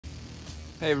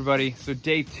Hey everybody, so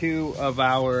day 2 of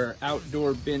our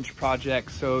outdoor bench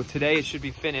project. So today it should be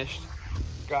finished.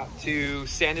 Got to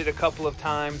sand it a couple of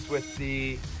times with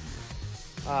the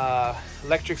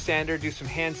electric sander, do some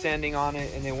hand sanding on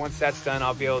it, and then once that's done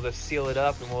I'll be able to seal it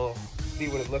up and we'll see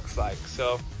what it looks like.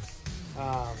 So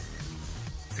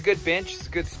it's a good bench, it's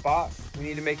a good spot. We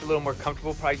need to make it a little more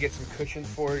comfortable, probably get some cushions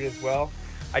for it as well.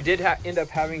 I did end up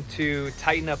having to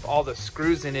tighten up all the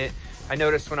screws in it. I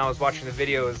noticed when I was watching the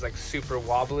video it was like super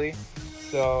wobbly.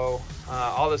 So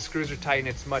all the screws are tight and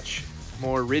it's much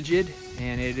more rigid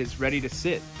and it is ready to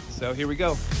sit. So here we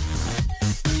go.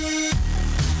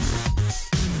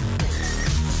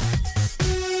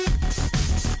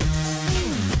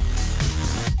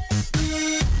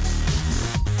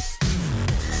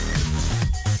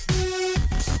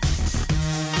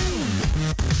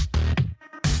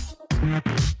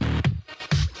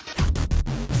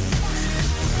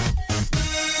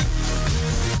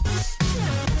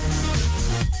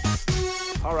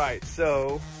 All right,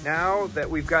 so now that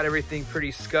we've got everything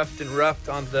pretty scuffed and roughed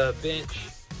on the bench,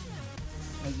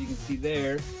 as you can see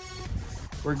there,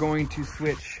 we're going to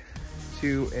switch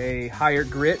to a higher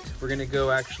grit. We're gonna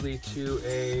go actually to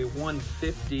a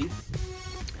 150. So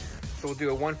we'll do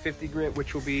a 150 grit,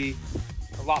 which will be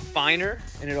a lot finer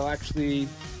and it'll actually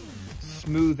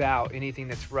smooth out anything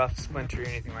that's rough, splintery,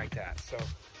 anything like that. So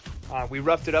we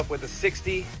roughed it up with a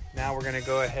 60. Now we're gonna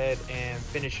go ahead and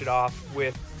finish it off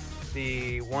with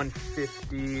the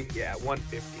 150, yeah,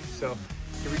 150. So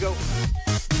here we go.